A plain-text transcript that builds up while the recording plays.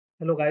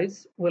Hello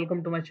guys,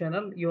 welcome to my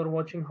channel. You are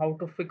watching how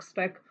to fix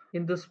tech.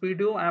 In this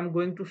video, I am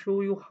going to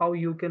show you how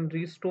you can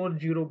restore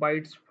 0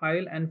 bytes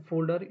file and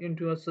folder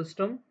into your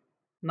system.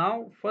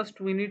 Now, first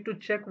we need to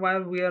check why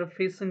we are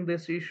facing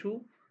this issue.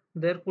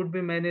 There could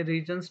be many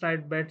reasons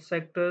like bad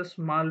sectors,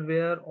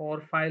 malware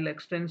or file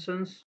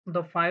extensions.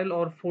 The file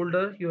or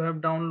folder you have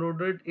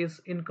downloaded is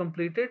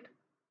incomplete,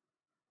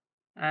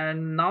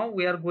 and now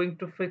we are going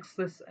to fix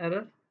this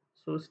error.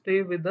 So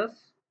stay with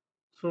us.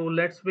 So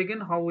let's begin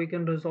how we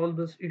can resolve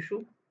this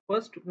issue.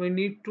 First, we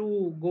need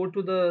to go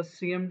to the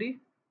CMD.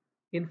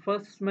 In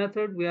first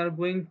method, we are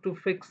going to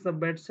fix the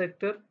bed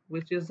sector,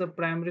 which is the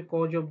primary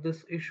cause of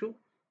this issue.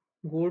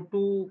 Go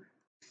to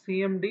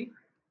CMD,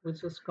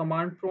 which is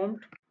command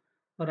prompt.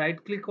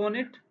 Right click on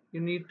it. You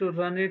need to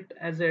run it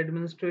as an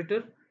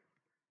administrator.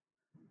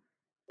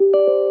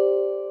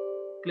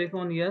 Click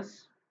on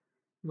yes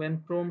when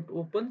prompt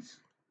opens.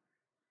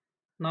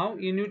 Now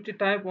you need to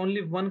type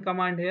only one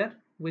command here,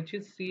 which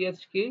is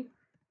chkdsk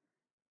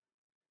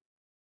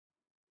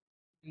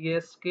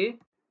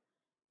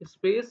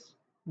space,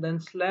 then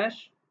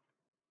slash,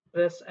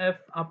 press F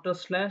after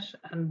slash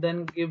and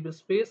then give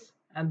space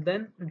and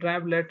then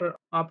drive letter.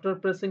 After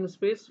pressing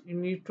space, you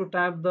need to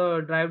type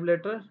the drive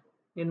letter.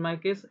 In my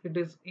case, it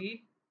is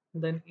E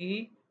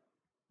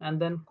and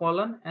then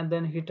colon and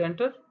then hit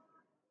enter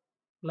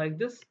like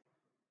this.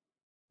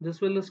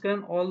 This will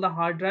scan all the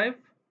hard drive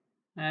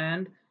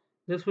and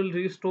this will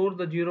restore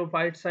the 0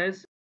 byte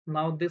size.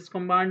 Now this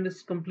command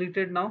is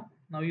completed now.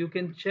 Now you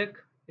can check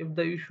if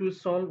the issue is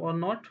solved or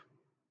not.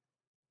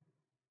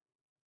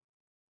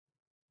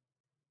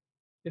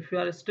 If you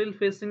are still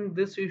facing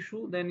this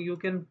issue, then you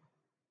can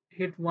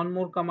hit one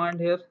more command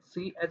here,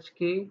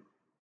 chkdsk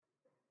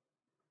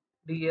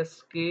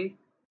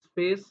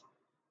space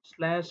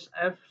slash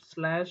f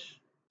slash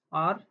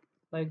r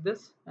like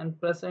this and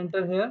press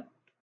enter here.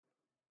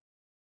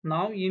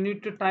 Now you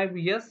need to type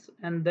yes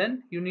and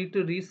then you need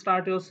to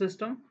restart your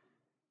system.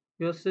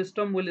 Your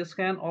system will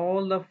scan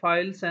all the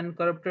files and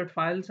corrupted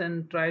files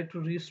and try to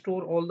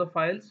restore all the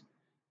files.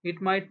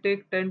 It might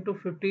take 10 to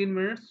 15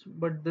 minutes,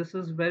 but this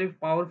is very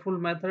powerful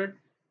method.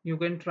 You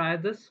can try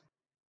this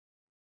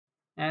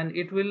and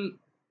it will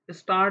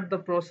start the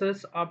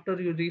process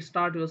after you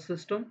restart your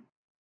system.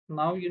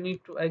 Now you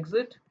need to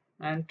exit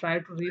and try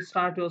to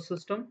restart your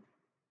system.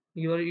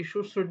 Your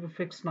issue should be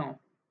fixed now.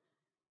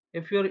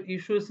 If your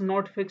issue is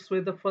not fixed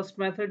with the first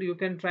method, you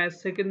can try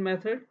second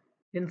method.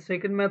 In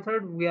second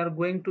method, we are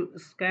going to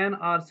scan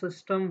our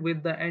system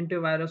with the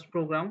antivirus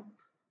program.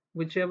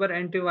 Whichever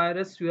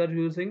antivirus you are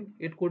using,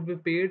 it could be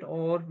paid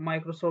or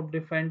Microsoft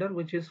Defender,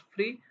 which is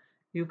free.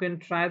 You can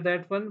try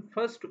that one.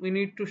 First, we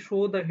need to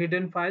show the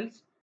hidden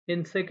files.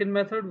 In second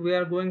method, we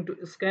are going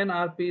to scan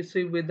our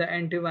PC with the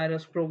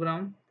antivirus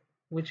program.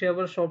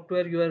 Whichever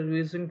software you are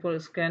using for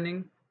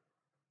scanning,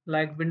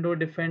 like Windows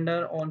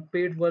Defender on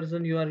paid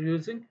version you are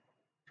using.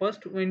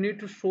 First, we need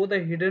to show the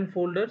hidden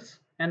folders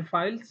and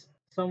files.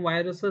 Some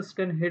viruses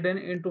can hidden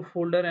into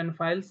folder and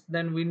files,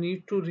 then we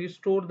need to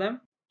restore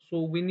them.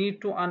 So we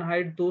need to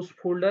unhide those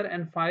folder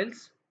and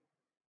files.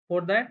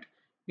 For that,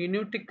 you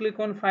need to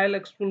click on File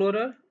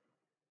Explorer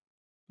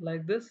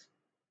like this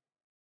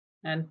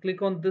and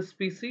click on this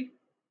PC.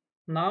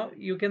 Now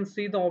you can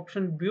see the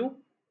option View.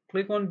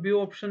 Click on View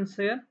options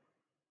here.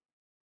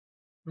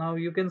 Now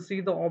you can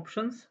see the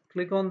options.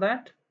 Click on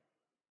that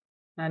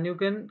and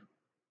you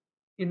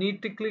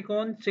need to click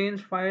on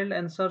change file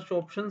and search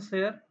options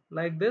here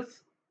like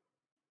this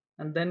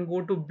and then go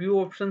to view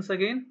options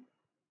again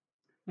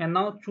and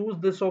now choose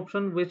this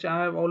option which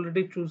I have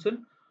already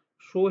chosen,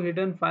 show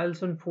hidden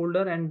files and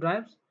folder and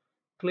drives.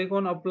 Click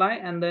on apply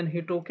and then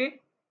hit OK.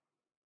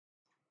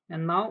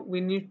 And now we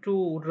need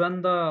to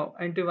run the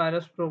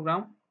antivirus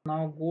program.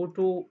 Now go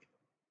to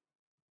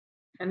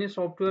any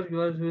software you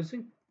are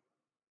using.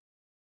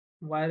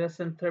 Virus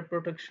and threat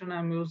protection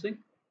I'm using.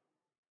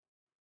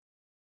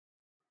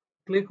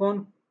 Click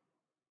on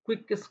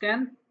quick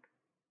scan.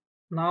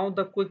 Now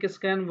the quick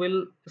scan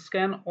will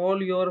scan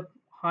all your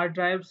hard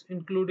drives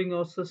including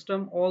your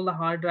system, all the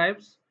hard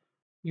drives.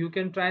 You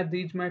can try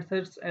these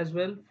methods as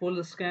well,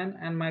 full scan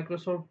and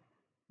Microsoft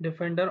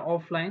Defender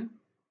offline.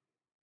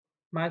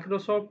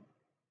 Microsoft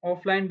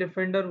offline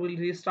Defender will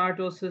restart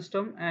your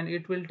system and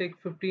it will take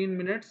 15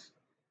 minutes.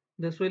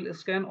 This will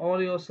scan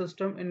all your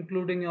system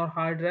including your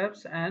hard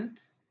drives and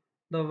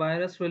the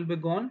virus will be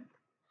gone.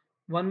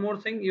 One more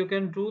thing you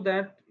can do,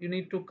 that you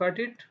need to cut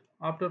it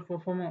after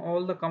performing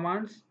all the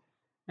commands,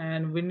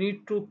 and we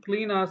need to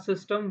clean our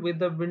system with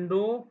the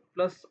window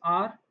plus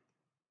R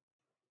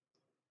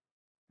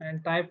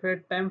and type a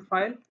temp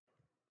file.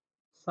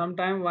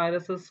 Sometimes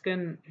viruses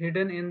can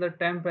hidden in the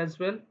temp as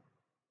well.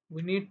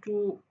 We need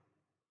to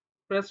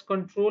press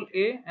Ctrl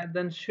A and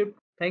then Shift.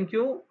 Thank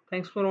you.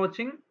 Thanks for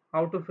watching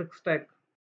how to fix tech.